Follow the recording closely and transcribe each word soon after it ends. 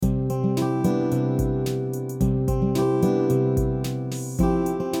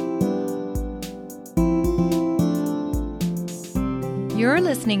You're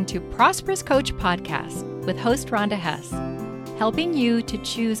listening to Prosperous Coach Podcast with host Rhonda Hess, helping you to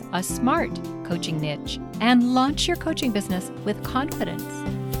choose a smart coaching niche and launch your coaching business with confidence.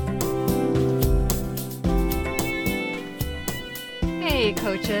 Hey,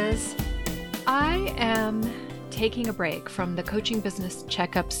 coaches. I am taking a break from the Coaching Business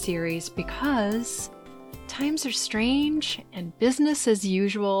Checkup series because times are strange and business as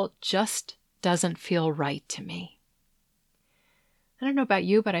usual just doesn't feel right to me. I don't know about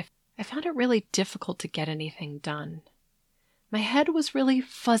you, but I found it really difficult to get anything done. My head was really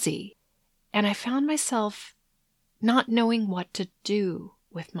fuzzy, and I found myself not knowing what to do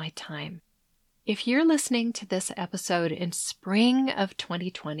with my time. If you're listening to this episode in spring of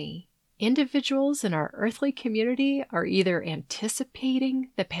 2020, individuals in our earthly community are either anticipating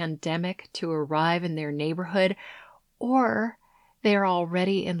the pandemic to arrive in their neighborhood, or they are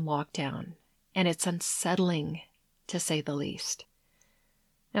already in lockdown, and it's unsettling, to say the least.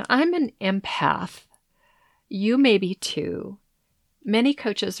 Now, I'm an empath. You may be too. Many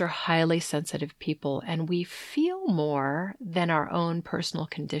coaches are highly sensitive people, and we feel more than our own personal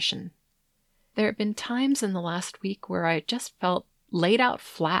condition. There have been times in the last week where I just felt laid out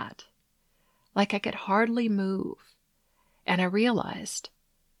flat, like I could hardly move, and I realized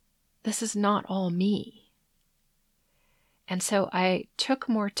this is not all me. And so I took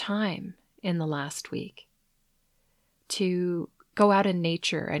more time in the last week to go out in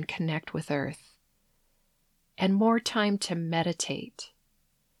nature and connect with Earth, and more time to meditate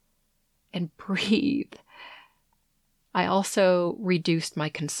and breathe. I also reduced my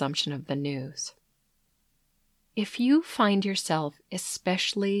consumption of the news. If you find yourself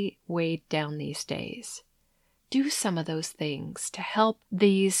especially weighed down these days, do some of those things to help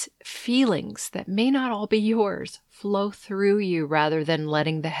these feelings that may not all be yours flow through you rather than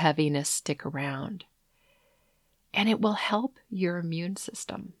letting the heaviness stick around. And it will help your immune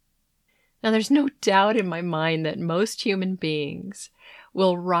system. Now, there's no doubt in my mind that most human beings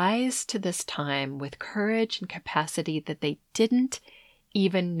will rise to this time with courage and capacity that they didn't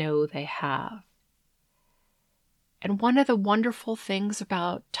even know they have. And one of the wonderful things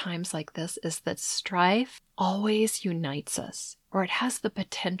about times like this is that strife always unites us, or it has the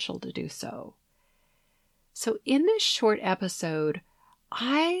potential to do so. So in this short episode,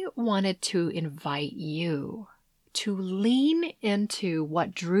 I wanted to invite you to lean into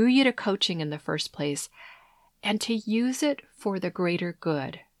what drew you to coaching in the first place and to use it for the greater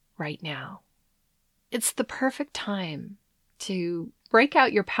good right now. It's the perfect time to break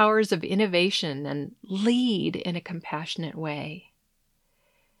out your powers of innovation and lead in a compassionate way.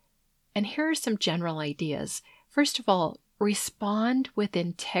 And here are some general ideas. First of all, respond with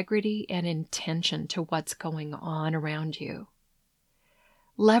integrity and intention to what's going on around you.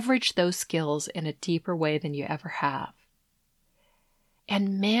 Leverage those skills in a deeper way than you ever have.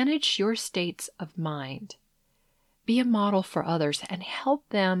 And manage your states of mind. Be a model for others and help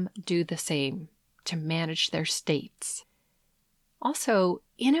them do the same to manage their states. Also,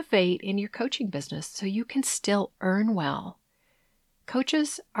 innovate in your coaching business so you can still earn well.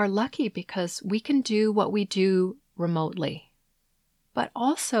 Coaches are lucky because we can do what we do remotely, but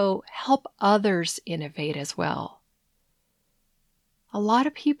also help others innovate as well. A lot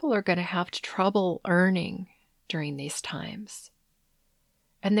of people are going to have trouble earning during these times.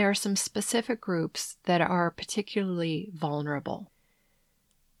 And there are some specific groups that are particularly vulnerable.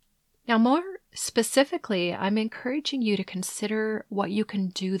 Now, more specifically, I'm encouraging you to consider what you can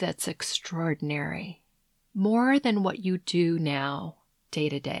do that's extraordinary, more than what you do now, day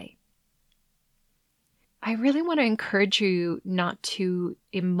to day. I really want to encourage you not to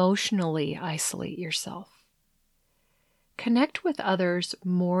emotionally isolate yourself. Connect with others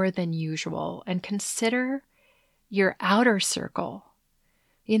more than usual and consider your outer circle.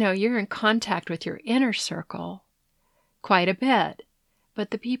 You know, you're in contact with your inner circle quite a bit, but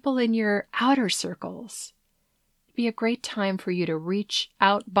the people in your outer circles, it'd be a great time for you to reach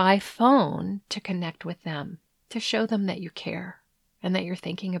out by phone to connect with them, to show them that you care and that you're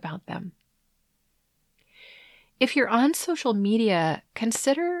thinking about them. If you're on social media,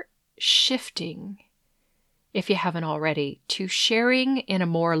 consider shifting, if you haven't already, to sharing in a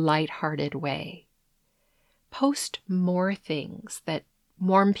more lighthearted way. Post more things that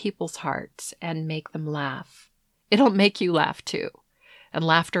warm people's hearts and make them laugh. It'll make you laugh too. And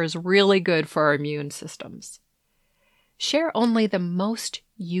laughter is really good for our immune systems. Share only the most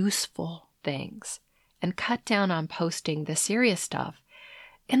useful things and cut down on posting the serious stuff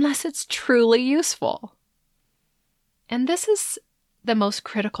unless it's truly useful. And this is the most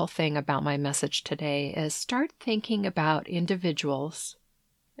critical thing about my message today is start thinking about individuals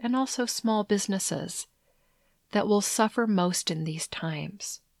and also small businesses that will suffer most in these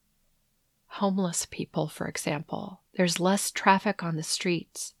times. Homeless people, for example. There's less traffic on the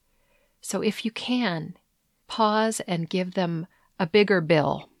streets. So if you can, pause and give them a bigger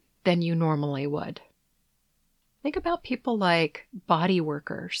bill than you normally would. Think about people like body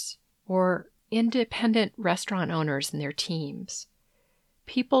workers or independent restaurant owners and their teams.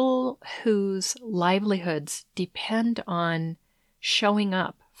 People whose livelihoods depend on showing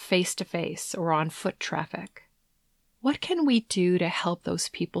up face-to-face or on foot traffic. What can we do to help those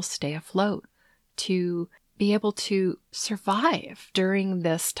people stay afloat, to be able to survive during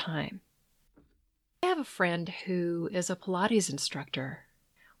this time? I have a friend who is a Pilates instructor.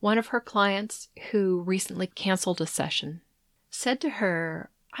 One of her clients who recently canceled a session said to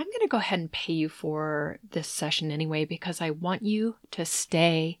her, I'm going to go ahead and pay you for this session anyway because I want you to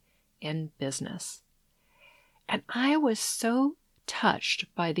stay in business. And I was so touched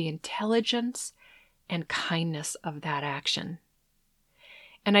by the intelligence and kindness of that action.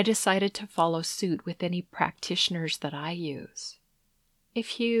 And I decided to follow suit with any practitioners that I use.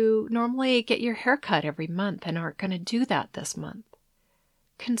 If you normally get your hair cut every month and aren't going to do that this month,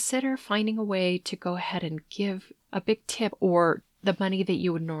 consider finding a way to go ahead and give a big tip or the money that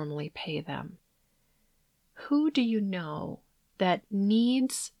you would normally pay them. Who do you know that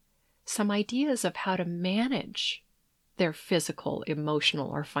needs some ideas of how to manage their physical, emotional,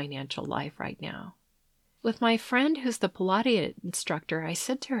 or financial life right now? With my friend who's the Pilates instructor, I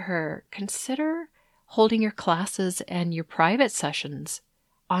said to her, consider holding your classes and your private sessions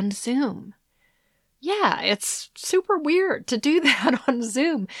on Zoom. Yeah, it's super weird to do that on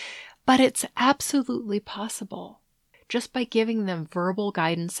Zoom, but it's absolutely possible just by giving them verbal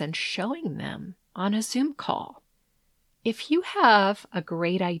guidance and showing them on a Zoom call. If you have a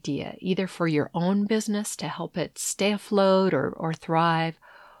great idea, either for your own business to help it stay afloat or thrive,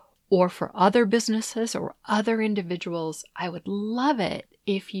 or for other businesses or other individuals, I would love it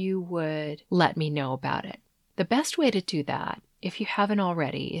if you would let me know about it. The best way to do that, if you haven't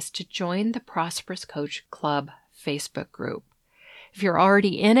already, is to join the Prosperous Coach Club Facebook group. If you're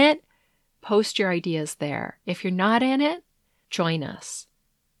already in it, post your ideas there. If you're not in it, join us.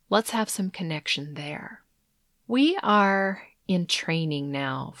 Let's have some connection there. We are in training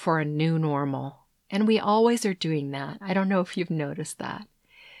now for a new normal, and we always are doing that. I don't know if you've noticed that.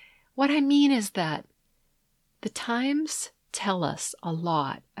 What I mean is that the times tell us a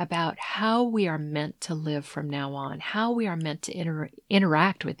lot about how we are meant to live from now on, how we are meant to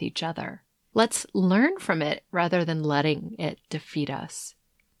interact with each other. Let's learn from it rather than letting it defeat us.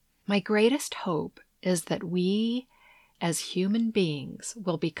 My greatest hope is that we, as human beings,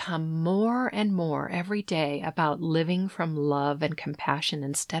 will become more and more every day about living from love and compassion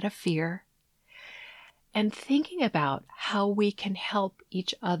instead of fear, and thinking about how we can help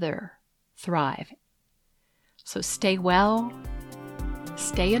each other thrive. So stay well,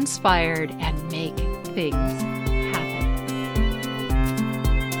 stay inspired, and make things happen.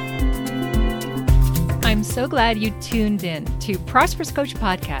 I'm so glad you tuned in to Prosperous Coach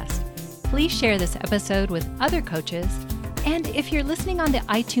Podcast. Please share this episode with other coaches, and if you're listening on the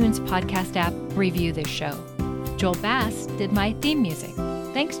iTunes podcast app, review this show. Joel Bass did my theme music.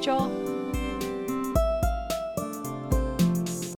 Thanks, Joel.